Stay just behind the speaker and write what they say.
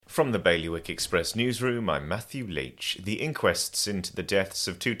From the Bailiwick Express newsroom, I'm Matthew Leach. The inquests into the deaths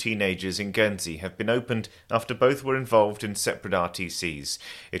of two teenagers in Guernsey have been opened after both were involved in separate RTCs.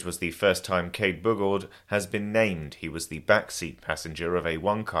 It was the first time Cade Bugord has been named. He was the backseat passenger of a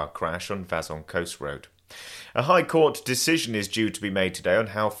one-car crash on Vazon Coast Road. A High Court decision is due to be made today on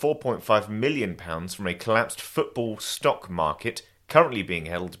how £4.5 million from a collapsed football stock market currently being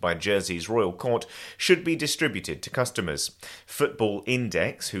held by Jersey's Royal Court, should be distributed to customers. Football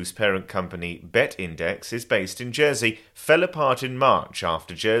Index, whose parent company Bet Index is based in Jersey, fell apart in March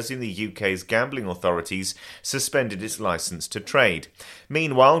after Jersey and the UK's gambling authorities suspended its licence to trade.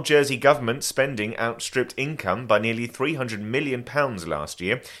 Meanwhile, Jersey government spending outstripped income by nearly £300 million last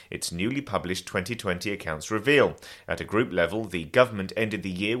year, its newly published 2020 accounts reveal. At a group level, the government ended the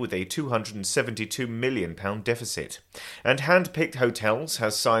year with a £272 million deficit. And hand-picked Hotels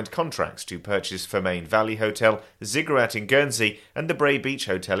has signed contracts to purchase Fermain Valley Hotel, Ziggurat in Guernsey and the Bray Beach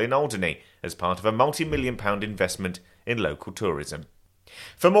Hotel in Alderney as part of a multi-million-pound investment in local tourism.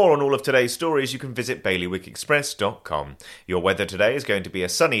 For more on all of today's stories, you can visit bailiwickexpress.com. Your weather today is going to be a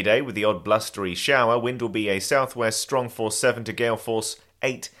sunny day with the odd blustery shower. Wind will be a southwest strong force 7 to gale force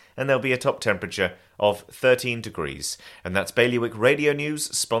 8, and there'll be a top temperature of 13 degrees. And that's Bailiwick Radio News,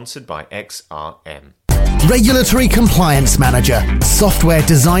 sponsored by XRM. Regulatory Compliance Manager, software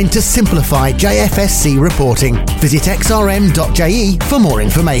designed to simplify JFSC reporting. Visit xrm.je for more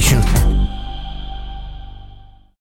information.